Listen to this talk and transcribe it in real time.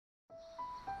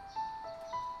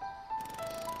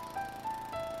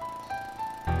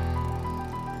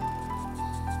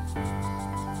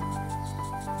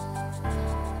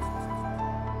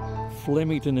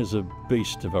Flemington is a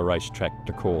beast of a racetrack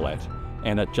to call at,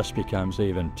 and it just becomes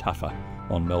even tougher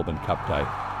on Melbourne Cup Day.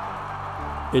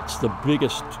 It's the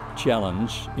biggest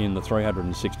challenge in the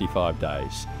 365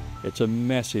 days. It's a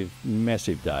massive,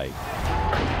 massive day.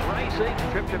 Racing,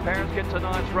 Trip to Paris gets a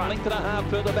nice run. Length and a half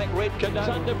further back, Red Canoe.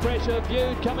 Under pressure,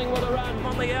 Viewed coming with a run.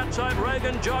 On the outside,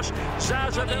 Rogan, Josh,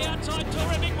 Zaza. On the outside,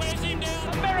 Terrific wears him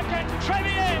down. American,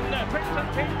 Trevian. Princeton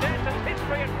Pin Dance's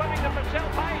history at Flemington for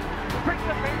self-paid.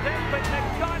 Princeton Pin Dance with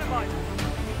next dynamite.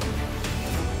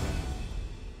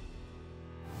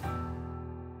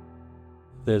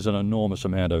 There's an enormous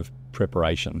amount of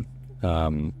preparation.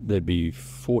 There'd be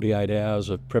 48 hours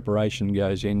of preparation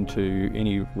goes into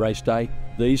any race day.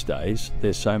 These days,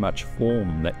 there's so much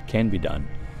form that can be done.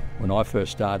 When I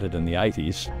first started in the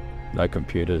 80s, no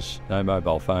computers, no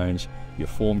mobile phones. Your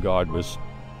form guide was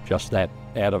just that,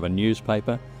 out of a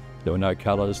newspaper. There were no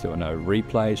colours, there were no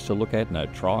replays to look at, no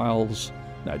trials,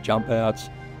 no jump outs.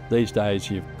 These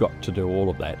days, you've got to do all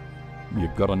of that.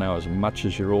 You've got to know as much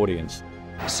as your audience.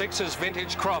 Six's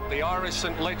Vintage Crop, the Irish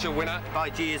St Ledger winner.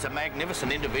 IG is a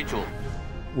magnificent individual.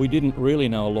 We didn't really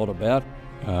know a lot about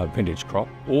Vintage Crop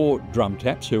or Drum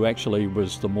Taps, who actually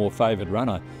was the more favoured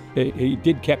runner. He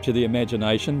did capture the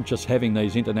imagination, just having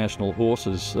these international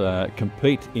horses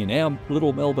compete in our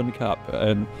little Melbourne Cup,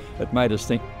 and it made us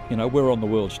think, you know, we're on the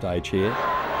world stage here.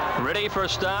 Ready for a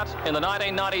start in the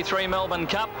 1993 Melbourne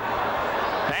Cup,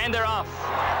 and they're off.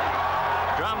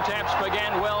 Drum Taps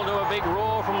began well to a big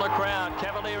roar from the crowd.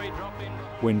 Cavalieri dropped in.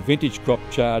 When Vintage Crop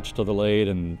charged to the lead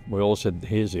and we all said,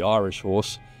 here's the Irish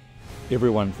horse,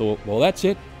 everyone thought, well, that's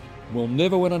it. We'll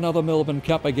never win another Melbourne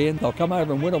Cup again. They'll come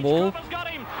over and win them all. Vintage Crop has got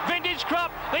him. Vintage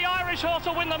Crop, the Irish horse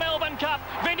will win the Melbourne Cup.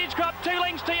 Vintage Crop, 2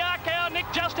 lengths to Yarkow. Nick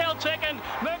just held second.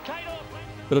 Mercator.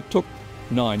 But it took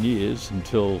 9 years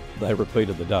until they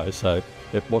repeated the dose, so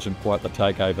it wasn't quite the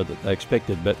takeover that they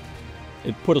expected, but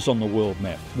it put us on the world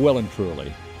map, well and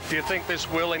truly. Do you think this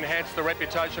will enhance the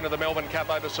reputation of the Melbourne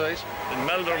Cup overseas? The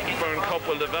Melbourne Cup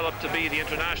will develop to be the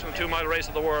international 2-mile race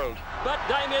of the world. But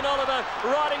Damien Oliver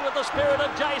riding with the spirit of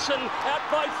Jason, out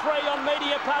by 3 on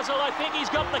Media Puzzle. I think he's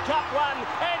got the cup won,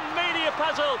 and Media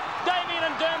Puzzle. Damien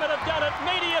and Dermot have done it.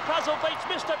 Media Puzzle beats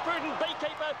Mr. Prudent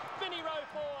Beekeeper, Vinnie Row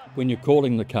 4. When you're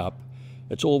calling the Cup,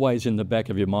 it's always in the back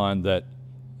of your mind that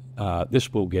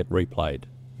this will get replayed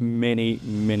many,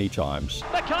 many times.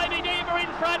 Maccabi Diva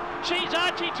in front. She's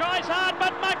Archie tries hard,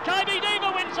 but Maccabi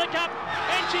Diva wins the cup.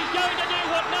 And she's going to do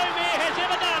what no mare has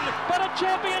ever done. But a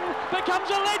champion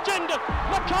becomes a legend.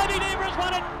 Maccabi Diva has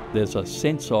won it. There's a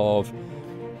sense of,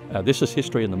 this is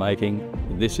history in the making,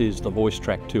 this is the voice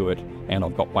track to it, and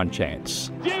I've got one chance.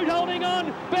 Viewed holding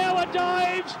on. Bauer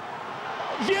dives.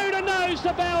 Viewed a nose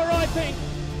to Bauer, I think.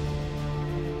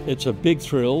 It's a big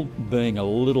thrill being a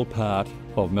little part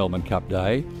of Melbourne Cup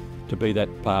Day, to be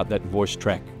that part, that voice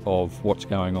track of what's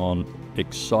going on,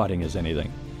 exciting as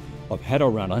anything. I've had a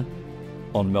runner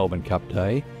on Melbourne Cup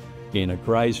Day in a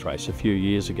Greys race a few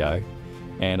years ago,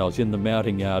 and I was in the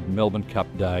mounting yard Melbourne Cup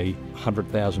Day,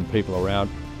 100,000 people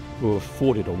around, we were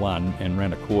 40 to 1 and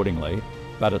ran accordingly.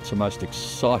 But it's the most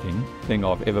exciting thing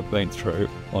I've ever been through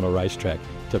on a racetrack,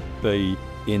 to be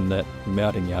in that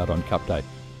mounting yard on Cup Day.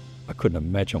 I couldn't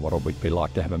imagine what it would be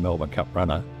like to have a Melbourne Cup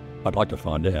runner. I'd like to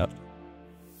find out.